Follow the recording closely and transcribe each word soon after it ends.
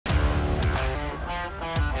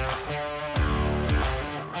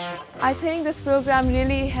I think this program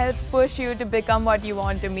really helps push you to become what you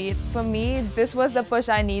want to be. For me, this was the push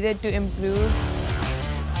I needed to improve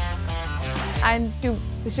and to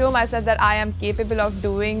show myself that I am capable of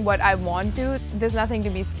doing what I want to. There's nothing to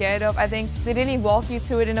be scared of. I think they really walk you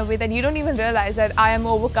through it in a way that you don't even realize that I am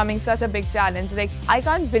overcoming such a big challenge. Like, I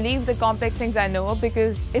can't believe the complex things I know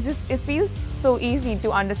because it feels so easy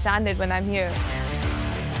to understand it when I'm here.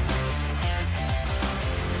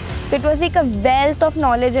 It was like a wealth of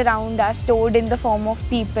knowledge around us stored in the form of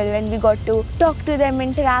people, and we got to talk to them,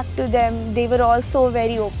 interact with them. They were all so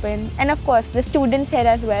very open. And of course, the students here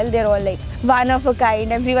as well, they're all like one of a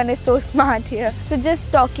kind. Everyone is so smart here. So just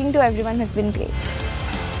talking to everyone has been great.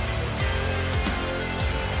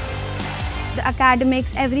 The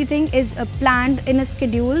academics, everything is planned in a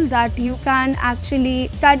schedule that you can actually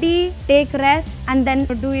study, take rest, and then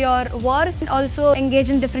do your work, and also engage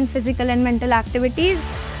in different physical and mental activities.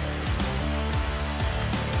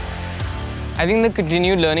 I think the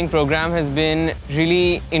continued learning program has been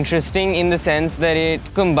really interesting in the sense that it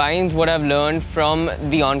combines what I've learned from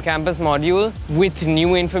the on-campus module with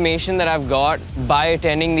new information that I've got by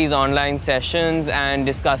attending these online sessions and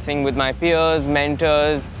discussing with my peers,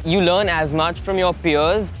 mentors. You learn as much from your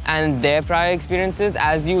peers and their prior experiences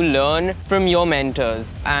as you learn from your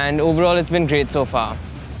mentors. And overall, it's been great so far.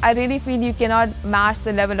 I really feel you cannot match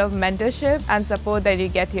the level of mentorship and support that you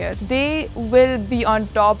get here. They will be on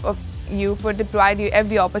top of you to provide you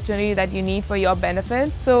every opportunity that you need for your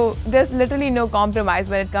benefit. So there's literally no compromise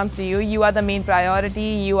when it comes to you. You are the main priority.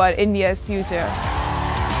 You are India's future.